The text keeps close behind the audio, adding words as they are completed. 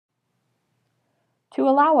To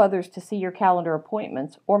allow others to see your calendar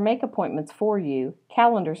appointments or make appointments for you,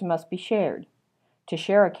 calendars must be shared. To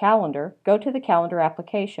share a calendar, go to the Calendar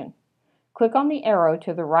application. Click on the arrow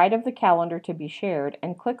to the right of the calendar to be shared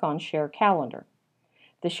and click on Share Calendar.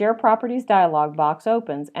 The Share Properties dialog box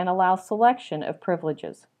opens and allows selection of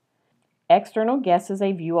privileges. External Guests is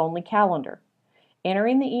a view-only calendar.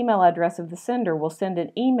 Entering the email address of the sender will send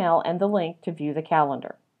an email and the link to view the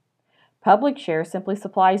calendar. Public Share simply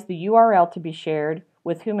supplies the URL to be shared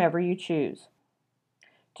with whomever you choose.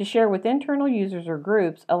 To share with internal users or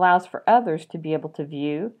groups allows for others to be able to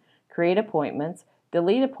view, create appointments,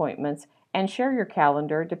 delete appointments, and share your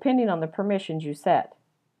calendar depending on the permissions you set.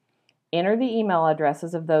 Enter the email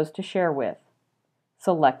addresses of those to share with.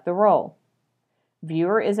 Select the role.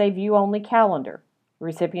 Viewer is a view-only calendar.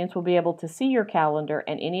 Recipients will be able to see your calendar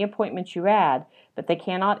and any appointments you add, but they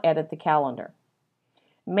cannot edit the calendar.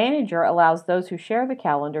 Manager allows those who share the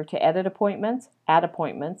calendar to edit appointments, add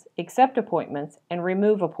appointments, accept appointments, and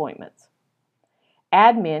remove appointments.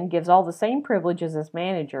 Admin gives all the same privileges as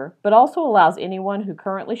manager, but also allows anyone who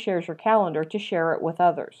currently shares your calendar to share it with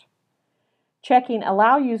others. Checking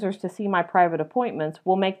Allow users to see my private appointments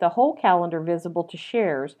will make the whole calendar visible to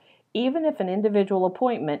sharers, even if an individual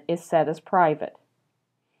appointment is set as private.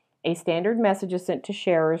 A standard message is sent to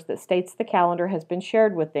sharers that states the calendar has been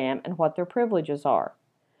shared with them and what their privileges are.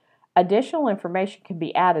 Additional information can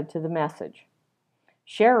be added to the message.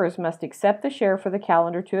 Sharers must accept the share for the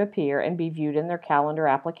calendar to appear and be viewed in their calendar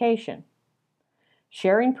application.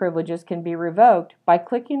 Sharing privileges can be revoked by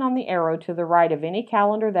clicking on the arrow to the right of any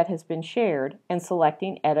calendar that has been shared and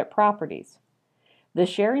selecting Edit Properties. The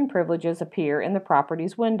sharing privileges appear in the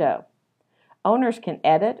Properties window. Owners can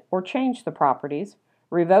edit or change the properties,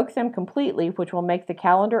 revoke them completely, which will make the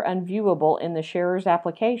calendar unviewable in the sharer's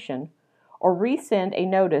application, or resend a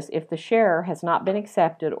notice if the sharer has not been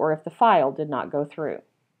accepted or if the file did not go through.